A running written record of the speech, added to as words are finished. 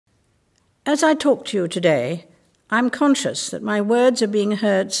As I talk to you today, I'm conscious that my words are being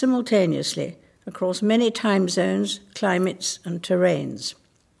heard simultaneously across many time zones, climates, and terrains.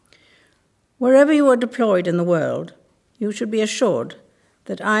 Wherever you are deployed in the world, you should be assured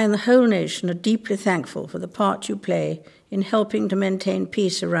that I and the whole nation are deeply thankful for the part you play in helping to maintain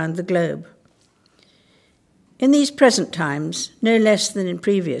peace around the globe. In these present times, no less than in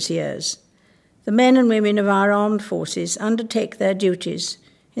previous years, the men and women of our armed forces undertake their duties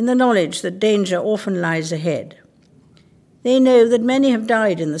in the knowledge that danger often lies ahead. They know that many have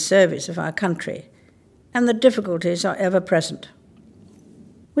died in the service of our country, and that difficulties are ever present.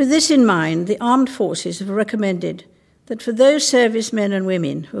 With this in mind, the armed forces have recommended that for those servicemen and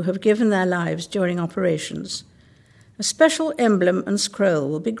women who have given their lives during operations, a special emblem and scroll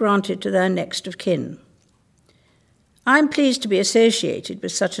will be granted to their next of kin. I'm pleased to be associated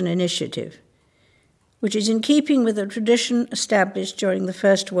with such an initiative, which is in keeping with the tradition established during the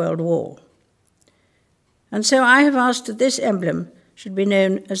First World War. And so I have asked that this emblem should be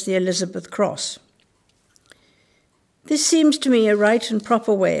known as the Elizabeth Cross. This seems to me a right and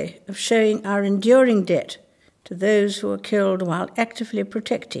proper way of showing our enduring debt to those who are killed while actively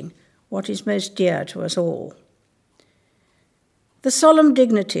protecting what is most dear to us all. The solemn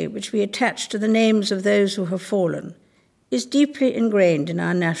dignity which we attach to the names of those who have fallen is deeply ingrained in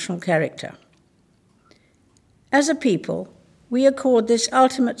our national character. As a people, we accord this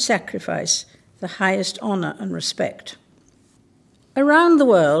ultimate sacrifice the highest honour and respect. Around the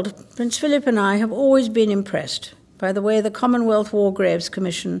world, Prince Philip and I have always been impressed by the way the Commonwealth War Graves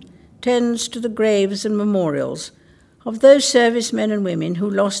Commission tends to the graves and memorials of those servicemen and women who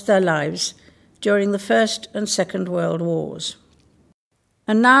lost their lives during the First and Second World Wars.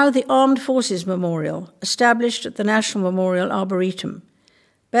 And now the Armed Forces Memorial, established at the National Memorial Arboretum,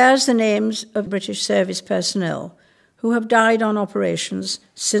 bears the names of British service personnel who have died on operations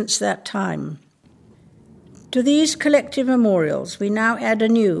since that time. To these collective memorials, we now add a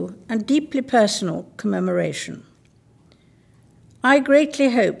new and deeply personal commemoration. I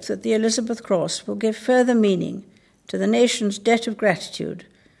greatly hope that the Elizabeth Cross will give further meaning to the nation's debt of gratitude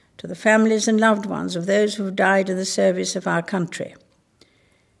to the families and loved ones of those who have died in the service of our country.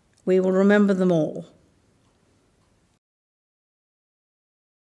 We will remember them all.